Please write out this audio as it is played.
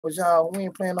But y'all, we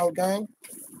ain't playing no game.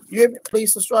 You hear me?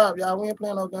 Please subscribe, y'all. We ain't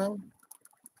playing no game.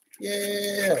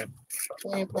 Yeah.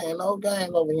 We ain't playing no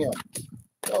games over here.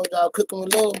 Told y'all cooking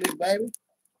with love, big baby.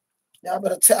 Y'all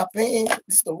better tap in.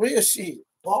 It's the real shit.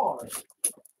 Bars.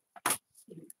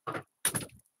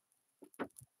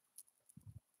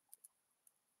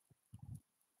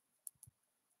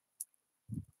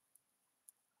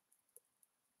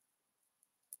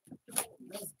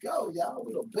 Let's go, y'all.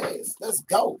 We the best. Let's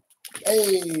go.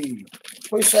 Hey.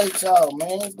 Appreciate y'all,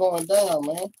 man. It's going down,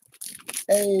 man.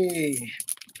 Hey.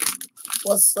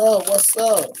 What's up? What's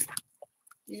up?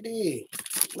 You did.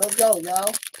 Let's go,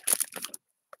 y'all.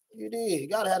 You did.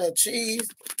 Gotta have that cheese.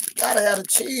 Gotta have the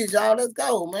cheese, y'all. Let's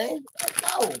go, man. Let's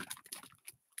go.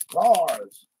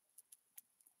 Bars.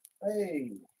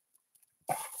 Hey.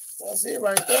 That's it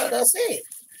right there. That's it.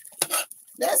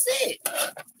 That's it.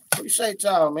 Appreciate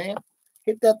y'all, man.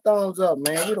 Hit that thumbs up,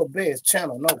 man. We the best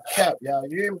channel. No cap, y'all.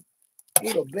 You hear me?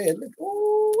 We the best. Look,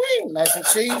 ooh, nice and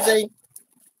cheesy.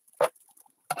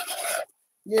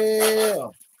 Yeah.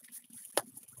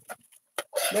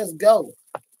 Let's go.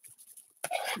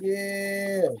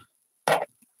 Yeah.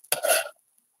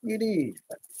 You did.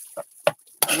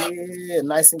 Yeah.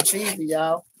 Nice and cheesy,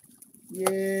 y'all.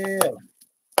 Yeah.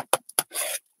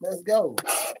 Let's go.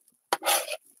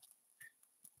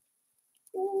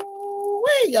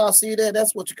 Ooh, y'all see that?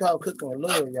 That's what you call cooking with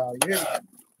love, y'all. You hear me?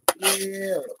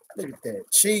 Yeah. Look at that.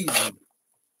 Cheesy.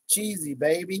 Cheesy,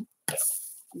 baby.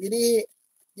 You did?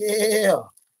 Yeah.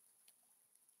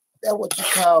 That's what you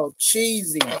call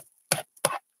cheesy.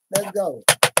 Let's go.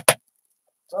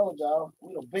 Told y'all,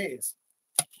 we the best.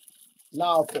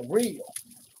 Now for real.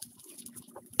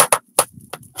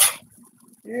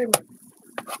 You hear me?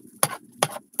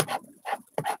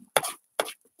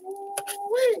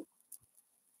 Ooh-wee.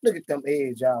 Look at them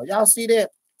eggs, y'all. Y'all see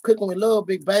that? Cooking with love,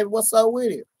 big baby. What's up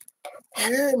with it? You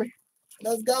hear me?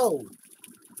 Let's go.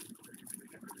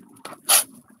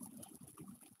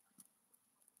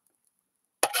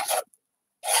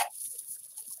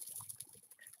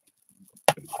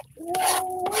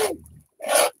 Ooh-wee.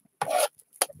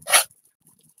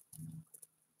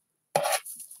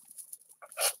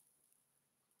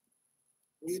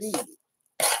 It is.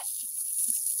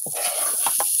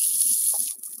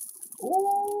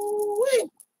 Ooh-wee.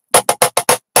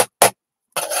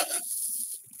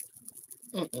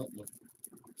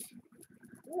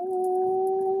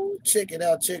 Ooh, check it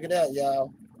out,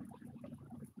 y'all.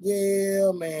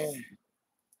 Yeah, man.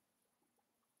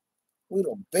 We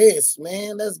the best,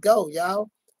 man. Let's go, y'all.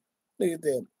 Look at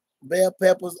that. Bell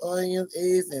peppers, onions,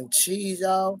 eggs, and cheese,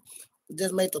 y'all. We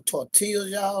just made the tortillas,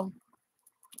 y'all.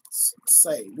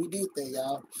 Say, we did that,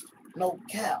 y'all. No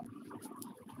cap.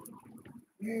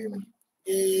 You hear me?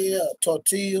 Yeah,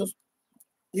 tortillas.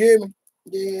 You hear me?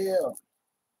 Yeah.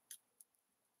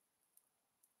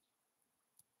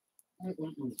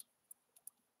 Mm-mm-mm.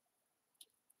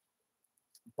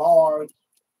 Bars.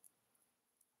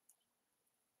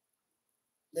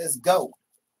 Let's go.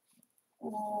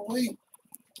 Ooh-wee.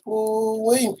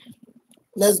 Ooh-wee.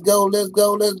 Let's go,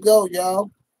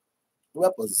 y'all.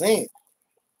 Represent.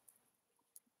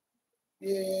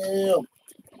 Yeah.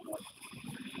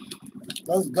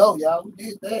 Let's go, y'all. We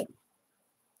did that.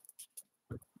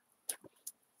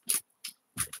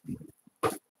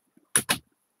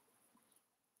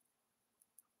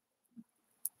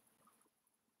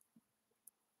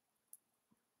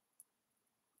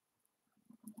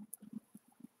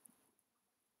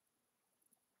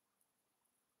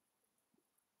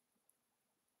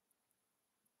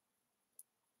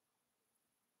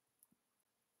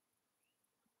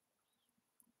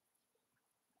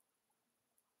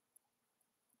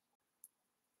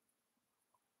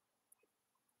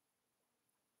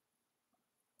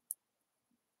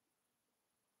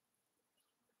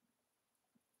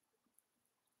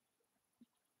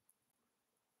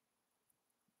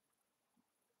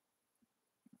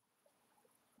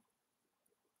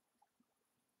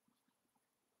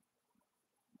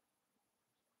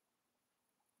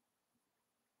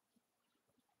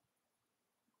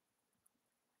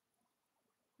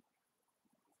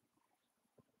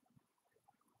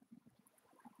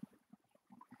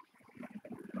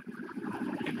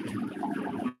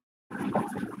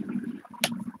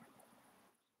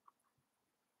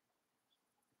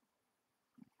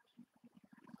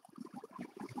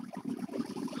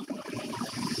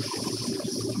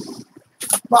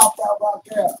 Pop out right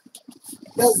there.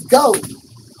 Let's go.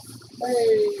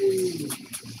 Hey.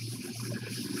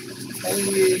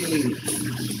 Hey.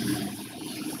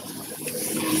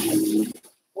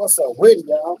 What's up with it,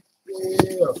 y'all?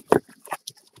 Yeah.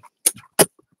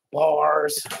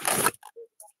 Bars.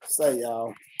 Say,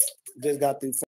 y'all. Just got through